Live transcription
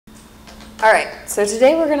All right, so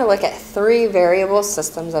today we're going to look at three variable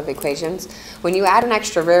systems of equations. When you add an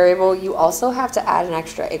extra variable, you also have to add an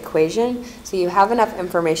extra equation, so you have enough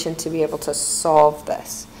information to be able to solve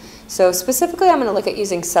this. So specifically, I'm going to look at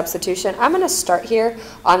using substitution. I'm going to start here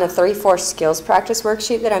on the 3-4 skills practice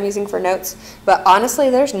worksheet that I'm using for notes, but honestly,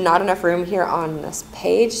 there's not enough room here on this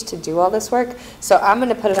page to do all this work, so I'm going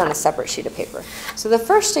to put it on a separate sheet of paper. So the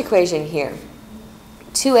first equation here,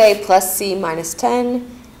 2a plus c minus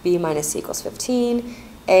 10, b minus c equals 15,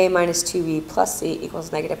 a minus 2b plus c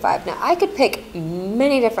equals negative 5. Now I could pick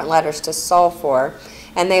many different letters to solve for,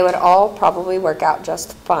 and they would all probably work out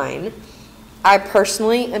just fine. I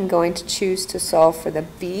personally am going to choose to solve for the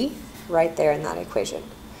b right there in that equation.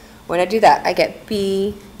 When I do that, I get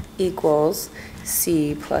b equals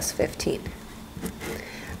c plus 15.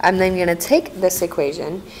 I'm then going to take this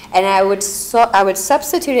equation and I would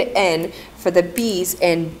substitute it in for the b's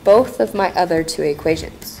in both of my other two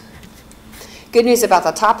equations. Good news about the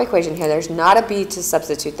top equation here, there's not a b to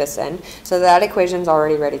substitute this in, so that equation's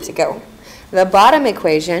already ready to go. The bottom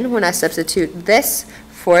equation, when I substitute this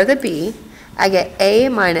for the b, I get a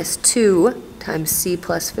minus 2 times c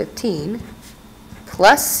plus 15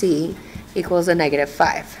 plus c equals a negative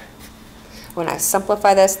 5. When I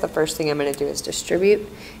simplify this, the first thing I'm going to do is distribute.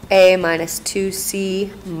 A minus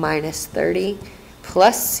 2c minus 30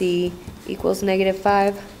 plus c equals negative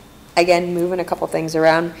 5. Again, moving a couple things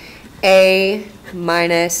around. A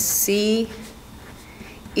minus c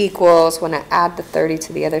equals, when I add the 30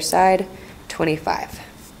 to the other side, 25.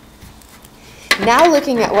 Now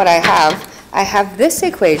looking at what I have this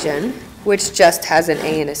equation, which just has an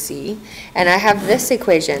a and a c, and I have this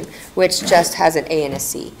equation, which just has an a and a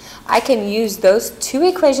c. I can use those two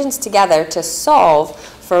equations together to solve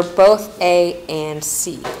for both a and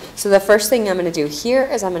c. So the first thing I'm going to do here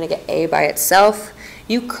is I'm going to get a by itself.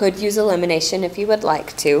 You could use elimination if you would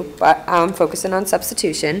like to, but I'm focusing on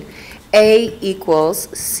substitution. A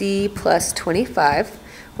equals c plus 25.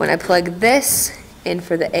 When I plug this in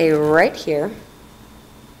for the a right here,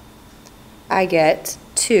 I get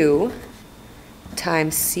 2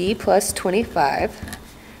 times c plus 25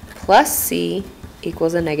 plus c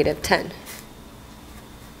equals a negative 10.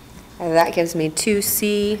 And that gives me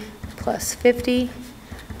 2c plus 50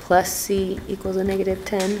 plus c equals a negative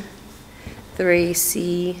 10.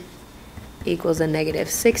 3c equals a negative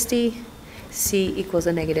 60. c equals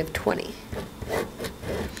a negative 20.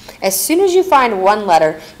 As soon as you find one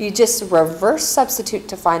letter, you just reverse substitute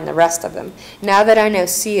to find the rest of them. Now that I know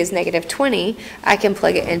c is negative 20, I can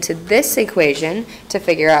plug it into this equation to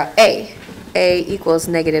figure out a. A equals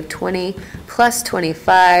negative 20 plus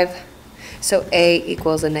 25. So a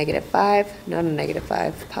equals a negative 5, not a negative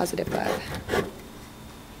 5, positive 5.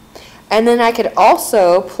 And then I could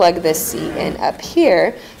also plug this c in up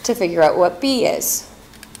here to figure out what b is.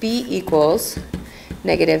 b equals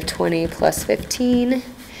negative 20 plus 15.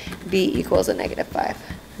 b equals a negative 5.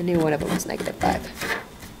 I knew one of them was negative 5.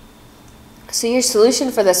 So your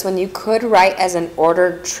solution for this one you could write as an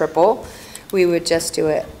ordered triple. We would just do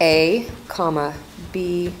it a, comma,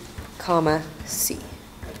 b, comma, c.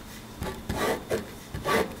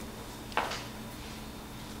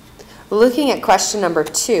 Looking at question number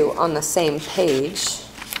 2 on the same page,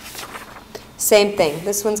 same thing.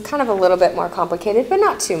 This one's kind of a little bit more complicated, but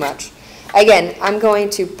not too much. Again, I'm going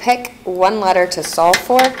to pick one letter to solve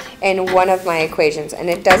for in one of my equations, and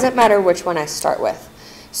it doesn't matter which one I start with.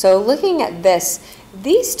 So looking at this,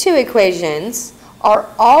 these two equations are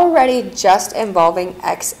already just involving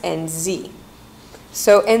x and z.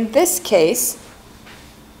 So in this case,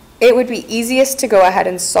 it would be easiest to go ahead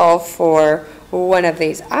and solve for one of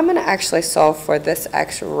these. I'm going to actually solve for this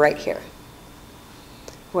x right here.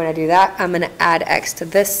 When I do that, I'm going to add x to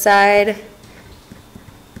this side,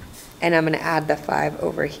 and I'm going to add the 5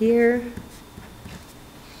 over here.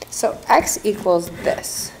 So x equals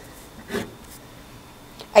this.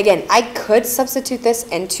 Again, I could substitute this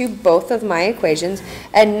into both of my equations,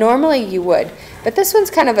 and normally you would, but this one's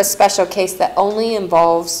kind of a special case that only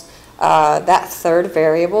involves that third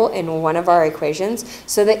variable in one of our equations.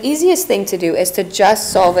 So the easiest thing to do is to just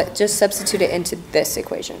solve it, just substitute it into this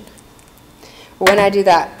equation. When I do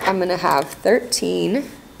that, I'm going to have 13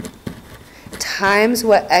 times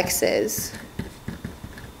what x is,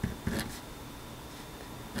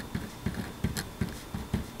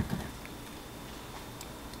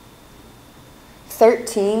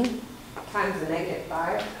 (13) times the negative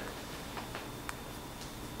 5.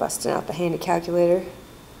 Busting out the handy calculator,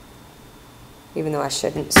 even though I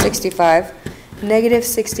shouldn't. 65, negative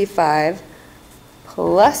 65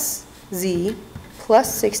 plus z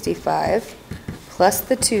plus 65 plus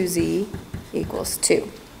the 2z equals 2.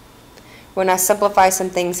 When I simplify some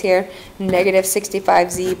things here, negative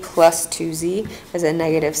 65z plus 2z is a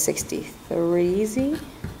negative 63z.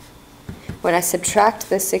 When I subtract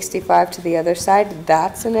the 65 to the other side,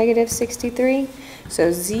 that's a negative 63.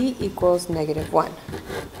 So z equals negative 1.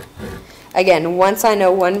 Again, once I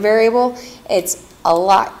know one variable, it's a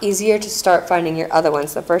lot easier to start finding your other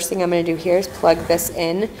ones. The first thing I'm going to do here is plug this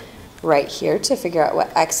in right here to figure out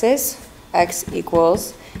what x is. X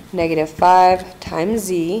equals negative 5 times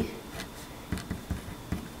z.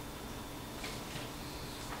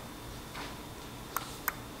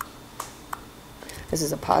 This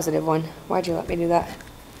is a positive one. Why'd you let me do that?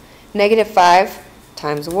 Negative 5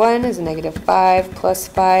 times 1 is a negative 5 plus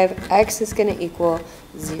 5. X is going to equal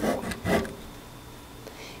 0.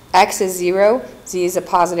 X is 0. Z is a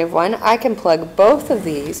positive 1. I can plug both of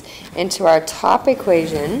these into our top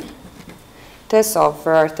equation to solve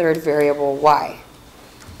for our third variable, y.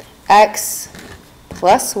 X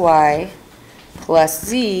plus y plus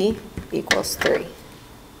z equals 3.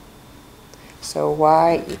 So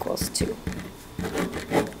y equals 2.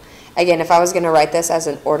 Again, if I was going to write this as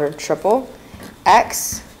an ordered triple,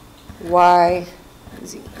 x, y,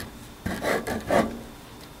 z.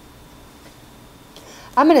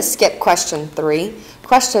 I'm going to skip question 3.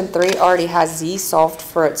 Question 3 already has z solved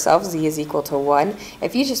for itself. Z is equal to 1.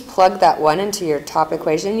 If you just plug that 1 into your top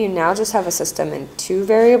equation, you now just have a system in 2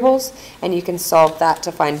 variables, and you can solve that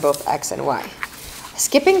to find both x and y.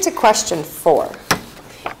 Skipping to question 4.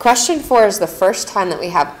 Question 4 is the first time that we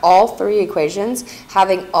have all 3 equations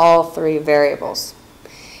having all 3 variables.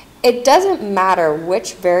 It doesn't matter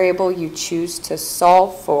which variable you choose to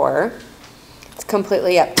solve for. It's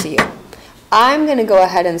completely up to you. I'm going to go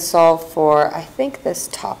ahead and solve for, I think, this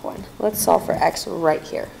top one. Let's solve for x right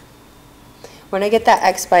here. When I get that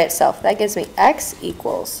x by itself, that gives me x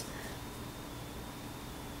equals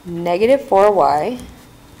negative 4y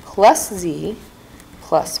plus z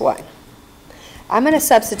plus 1. I'm going to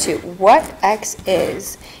substitute what x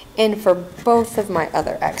is in for both of my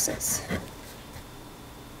other x's.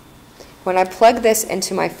 When I plug this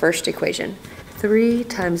into my first equation, 3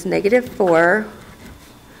 times negative 4y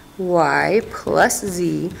plus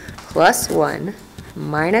z plus 1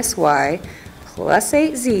 minus y plus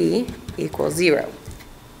 8z equals 0.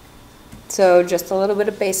 So just a little bit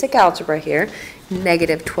of basic algebra here.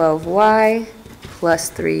 Negative 12y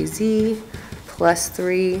plus 3z plus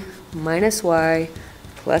 3 minus y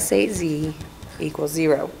plus 8z equals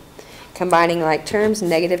 0. Combining like terms,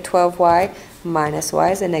 negative 12y minus y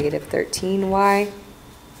is a negative 13y.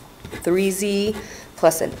 3z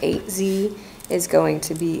plus an 8z is going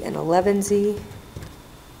to be an 11z.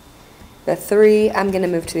 The 3, I'm going to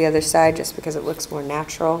move to the other side just because it looks more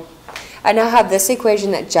natural. I now have this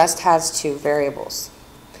equation that just has 2 variables.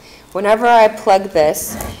 Whenever I plug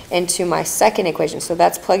this into my second equation, so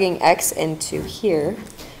that's plugging x into here,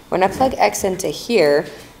 when I plug x into here,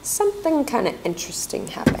 something kind of interesting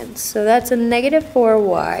happens. So that's a negative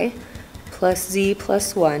 4y plus z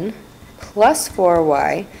plus 1 plus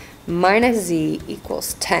 4y minus z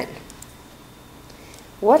equals 10.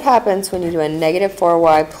 What happens when you do a negative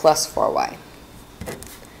 4y plus 4y?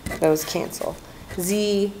 Those cancel.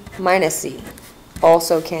 Z minus z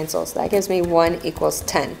also cancels. That gives me 1 equals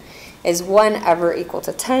 10. Is 1 ever equal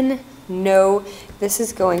to 10? No. This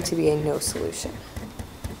is going to be a no solution.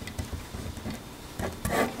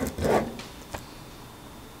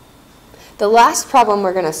 The last problem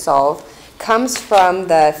we're going to solve comes from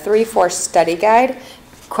the 3-4 study guide,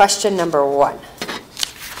 question number 1.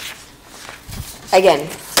 Again,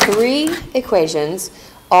 3 equations,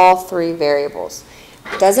 all 3 variables.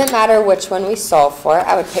 Doesn't matter which one we solve for.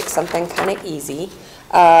 I would pick something kind of easy.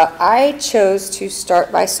 I chose to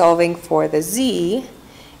start by solving for the z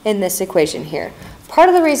in this equation here. Part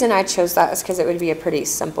of the reason I chose that is because it would be a pretty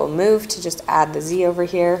simple move to just add the z over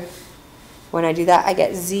here. When I do that, I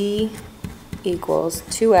get z equals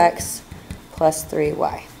 2x plus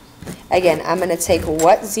 3y. Again, I'm going to take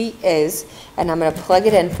what z is, and I'm going to plug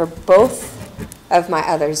it in for both of my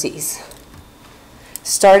other z's.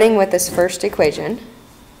 Starting with this first equation,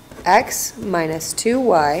 x minus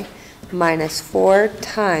 2y minus 4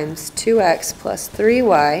 times 2x plus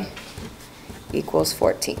 3y equals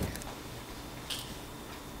 14.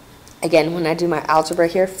 Again, when I do my algebra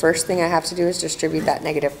here, first thing I have to do is distribute that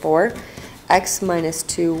negative 4. X minus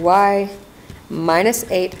 2y minus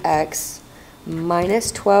 8x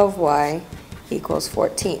minus 12y equals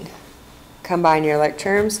 14. Combine your like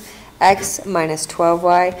terms. X minus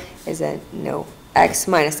 12y is x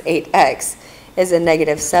minus 8x is a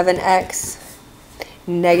negative 7x.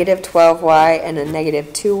 Negative 12y and a negative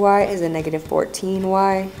 2y is a negative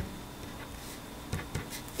 14y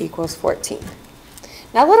equals 14.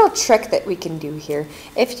 Now, a little trick that we can do here,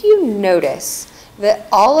 if you notice that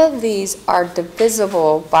all of these are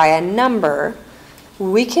divisible by a number,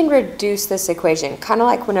 we can reduce this equation. Kind of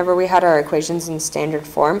like whenever we had our equations in standard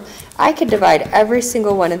form, I could divide every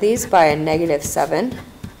single one of these by a -7,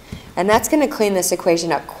 and that's going to clean this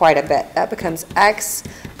equation up quite a bit. That becomes x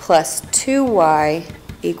plus 2y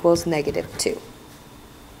equals -2.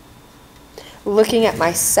 Looking at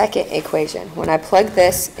my second equation, when I plug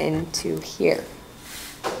this into here,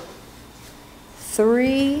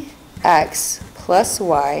 3x plus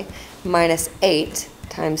y minus 8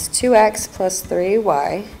 times 2x plus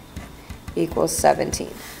 3y equals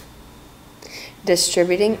 17.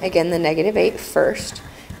 Distributing, again, the -8 first,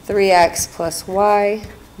 3x plus y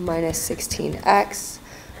minus 16x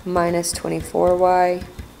minus 24y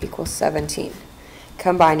equals 17.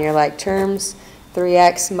 Combine your like terms.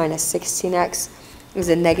 3x minus 16x is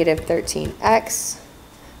a -13x.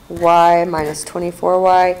 Y minus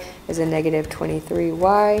 24y is a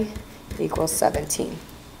 -23y equals 17.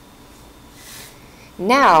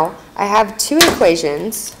 Now, I have two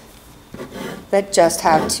equations that just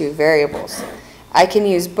have two variables. I can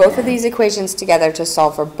use both of these equations together to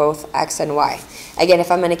solve for both x and y. Again,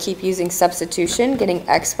 if I'm going to keep using substitution, getting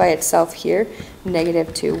x by itself here,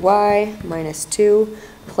 -2y minus 2,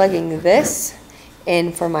 plugging this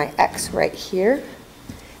in for my x right here,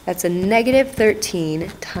 that's a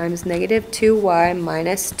 -13 times -2y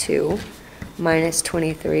minus 2 minus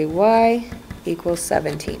 23y equals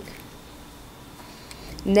 17.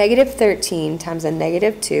 -13 times a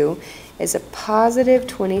 -2 is a positive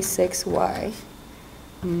 26y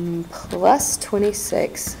plus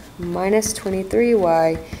 26 minus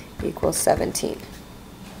 23y equals 17.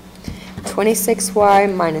 26y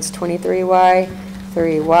minus 23y,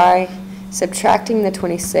 3y, subtracting the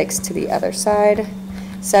 26 to the other side,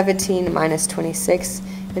 17 minus 26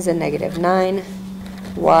 is a -9,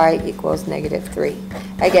 y equals -3.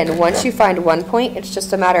 Again, once you find one point, it's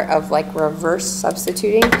just a matter of like reverse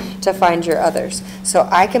substituting to find your others. So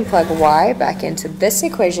I can plug y back into this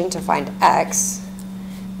equation to find x.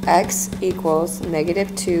 X equals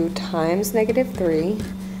 -2 times -3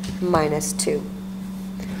 minus 2.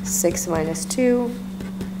 6 minus 2,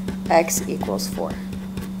 x equals 4.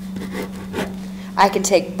 I can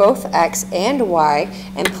take both x and y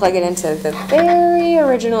and plug it into the very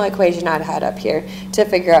original equation I had up here to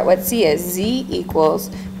figure out what z is. Z equals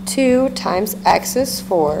 2 times x is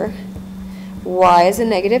 4, y is a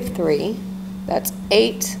 -3, that's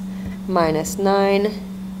 8 minus 9,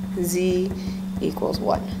 z equals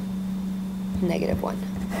 1, -1.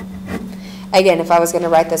 Again, if I was going to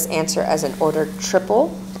write this answer as an ordered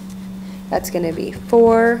triple, that's going to be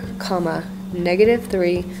 4,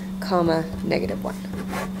 -3, -1.